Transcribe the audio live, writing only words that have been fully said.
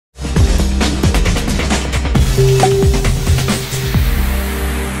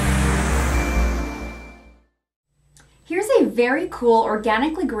very cool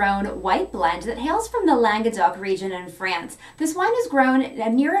organically grown white blend that hails from the Languedoc region in France. This wine is grown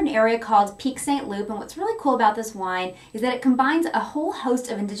near an area called Pic Saint Loup, and what's really cool about this wine is that it combines a whole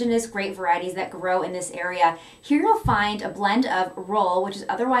host of indigenous grape varieties that grow in this area. Here you'll find a blend of Rolle, which is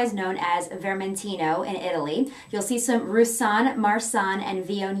otherwise known as Vermentino in Italy. You'll see some Roussanne, Marsanne, and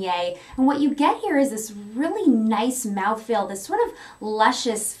Viognier, and what you get here is this really nice mouthfeel, this sort of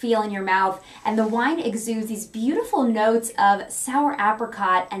luscious feel in your mouth, and the wine exudes these beautiful notes of sour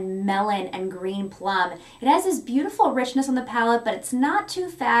apricot and melon and green plum. It has this beautiful richness on the palate, but it's not too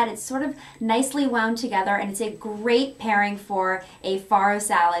fat. It's sort of nicely wound together, and it's a great pairing for a farro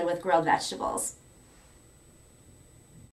salad with grilled vegetables.